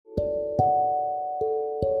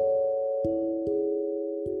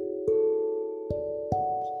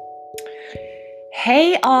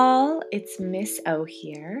Hey all, it's Miss O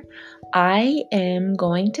here. I am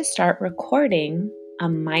going to start recording a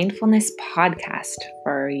mindfulness podcast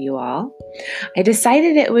for you all. I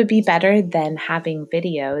decided it would be better than having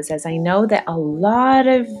videos as I know that a lot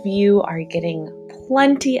of you are getting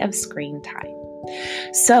plenty of screen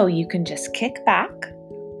time. So you can just kick back,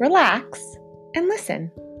 relax, and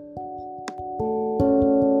listen.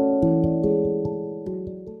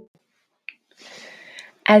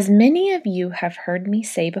 As many of you have heard me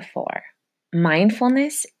say before,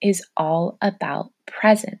 mindfulness is all about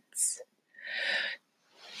presence.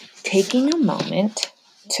 Taking a moment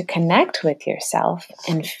to connect with yourself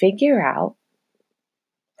and figure out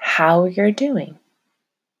how you're doing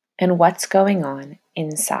and what's going on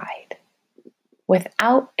inside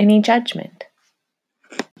without any judgment.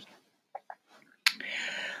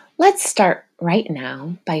 Let's start right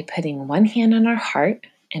now by putting one hand on our heart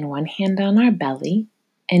and one hand on our belly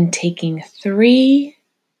and taking 3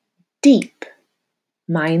 deep,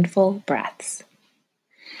 mindful breaths.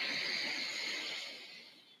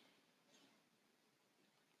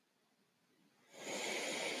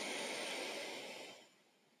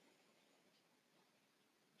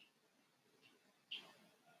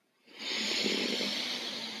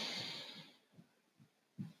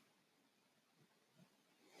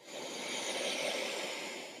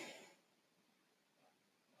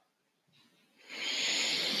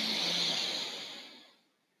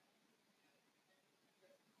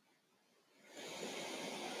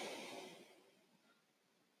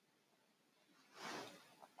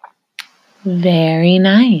 Very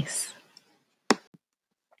nice.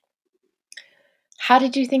 How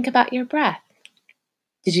did you think about your breath?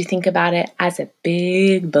 Did you think about it as a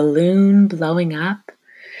big balloon blowing up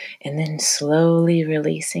and then slowly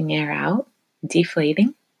releasing air out,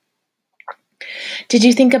 deflating? Did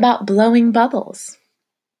you think about blowing bubbles?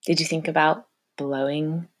 Did you think about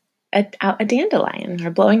blowing out a dandelion or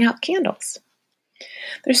blowing out candles?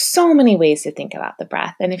 There's so many ways to think about the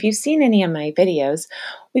breath, and if you've seen any of my videos,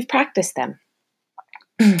 we've practiced them.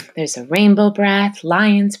 There's a rainbow breath,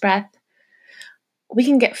 lion's breath. We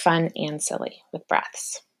can get fun and silly with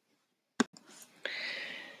breaths.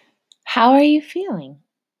 How are you feeling?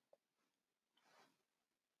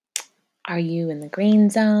 Are you in the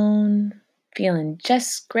green zone? Feeling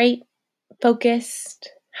just great,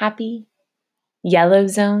 focused, happy? Yellow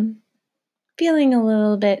zone? Feeling a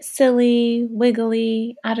little bit silly,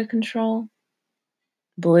 wiggly, out of control?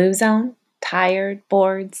 Blue zone? Tired,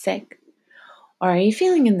 bored, sick? Or are you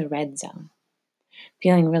feeling in the red zone?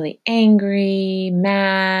 Feeling really angry,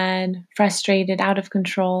 mad, frustrated, out of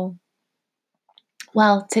control?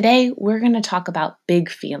 Well, today we're going to talk about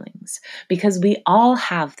big feelings because we all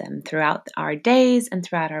have them throughout our days and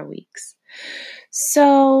throughout our weeks.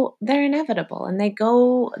 So they're inevitable and they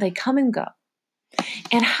come and go.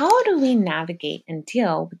 And how do we navigate and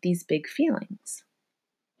deal with these big feelings?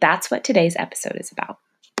 That's what today's episode is about.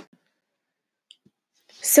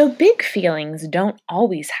 So big feelings don't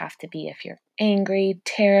always have to be if you're angry,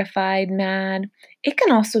 terrified, mad. It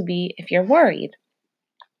can also be if you're worried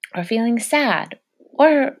or feeling sad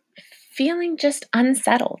or feeling just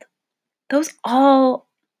unsettled. Those all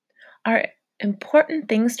are important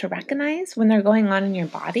things to recognize when they're going on in your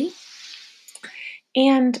body.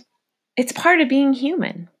 And it's part of being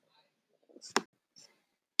human.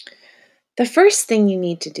 The first thing you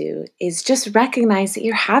need to do is just recognize that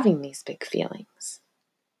you're having these big feelings.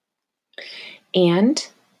 And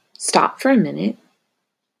stop for a minute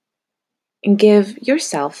and give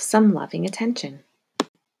yourself some loving attention.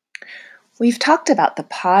 We've talked about the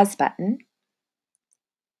pause button.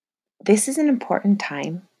 This is an important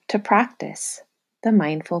time to practice the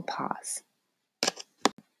mindful pause.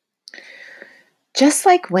 Just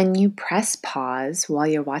like when you press pause while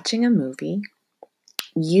you're watching a movie,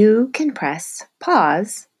 you can press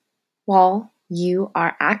pause while you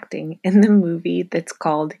are acting in the movie that's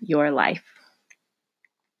called your life.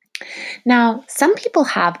 Now, some people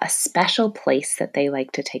have a special place that they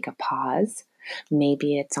like to take a pause.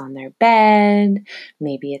 Maybe it's on their bed,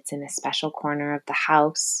 maybe it's in a special corner of the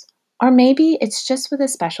house, or maybe it's just with a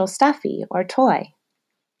special stuffy or toy.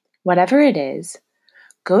 Whatever it is,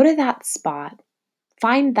 go to that spot,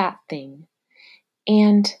 find that thing,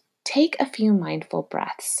 and take a few mindful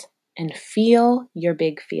breaths and feel your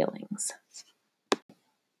big feelings.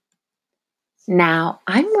 Now,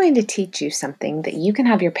 I'm going to teach you something that you can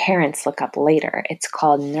have your parents look up later. It's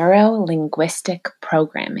called neuro-linguistic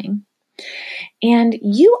programming. And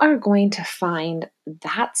you are going to find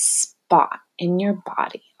that spot in your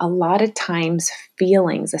body. A lot of times,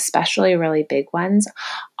 feelings, especially really big ones,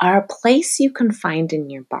 are a place you can find in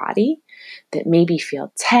your body that maybe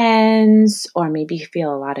feel tense or maybe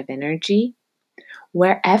feel a lot of energy,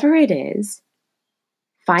 wherever it is,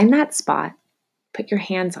 find that spot, put your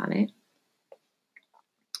hands on it,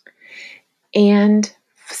 and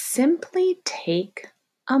simply take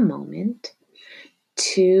a moment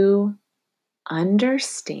to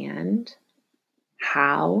understand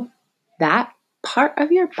how that part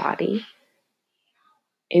of your body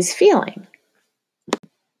is feeling.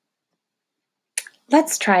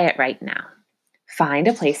 Let's try it right now. Find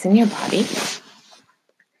a place in your body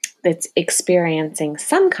that's experiencing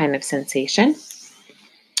some kind of sensation,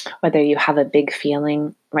 whether you have a big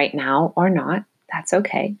feeling right now or not, that's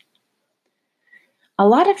okay. A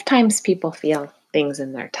lot of times people feel things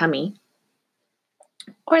in their tummy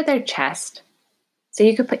or their chest, so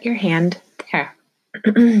you could put your hand there.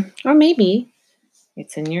 Or maybe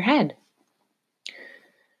it's in your head.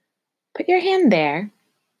 Put your hand there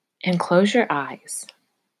and close your eyes.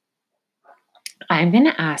 I'm going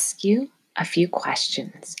to ask you a few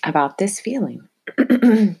questions about this feeling.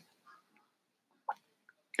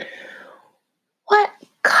 What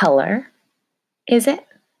color is it?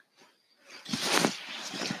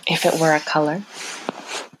 If it were a color.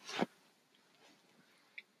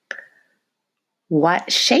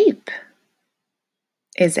 What shape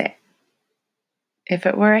is it? If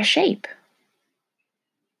it were a shape.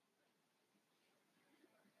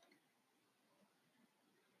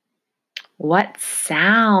 What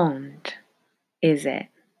sound is it?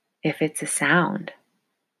 If it's a sound.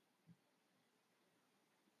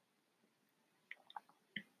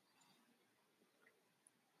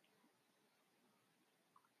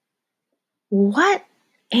 What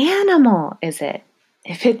animal is it?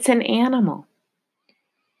 If it's an animal.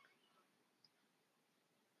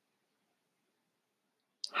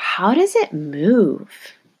 How does it move?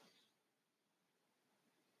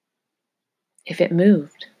 If it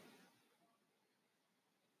moved.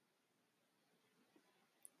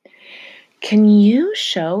 Can you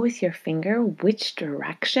show with your finger which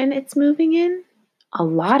direction it's moving in? A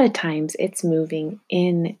lot of times it's moving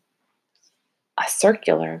in a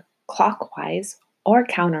circular, clockwise or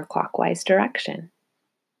counterclockwise direction.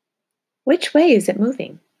 Which way is it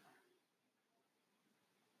moving?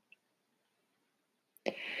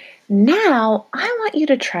 Now, I want you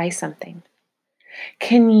to try something.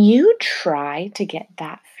 Can you try to get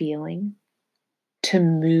that feeling to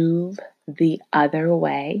move the other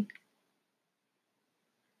way?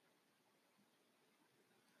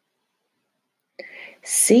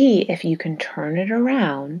 See if you can turn it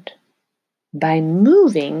around by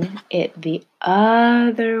moving it the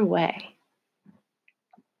other way.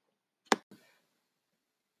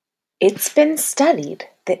 It's been studied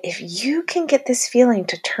that if you can get this feeling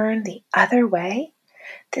to turn the other way,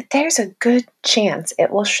 that there's a good chance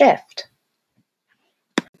it will shift.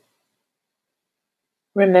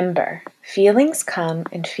 Remember, feelings come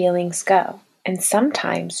and feelings go, and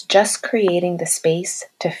sometimes just creating the space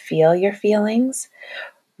to feel your feelings,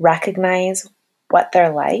 recognize what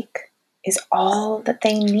they're like, is all that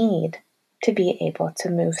they need to be able to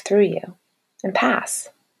move through you and pass.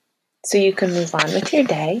 So you can move on with your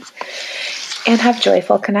day and have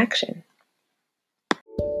joyful connection.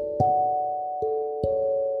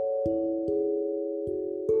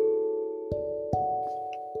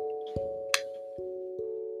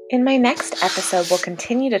 In my next episode, we'll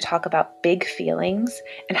continue to talk about big feelings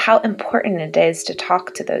and how important it is to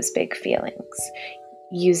talk to those big feelings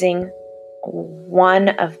using one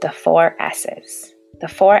of the 4 S's. The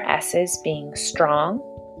 4 S's being strong,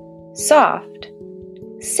 soft,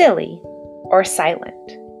 silly, or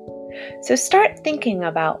silent. So start thinking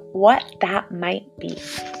about what that might be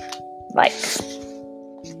like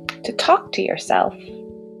to talk to yourself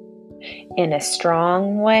in a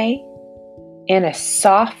strong way, in a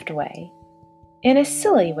soft way, in a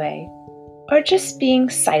silly way, or just being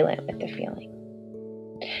silent with the feeling.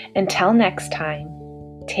 Until next time,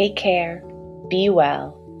 take care, be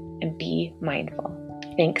well, and be mindful.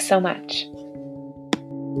 Thanks so much.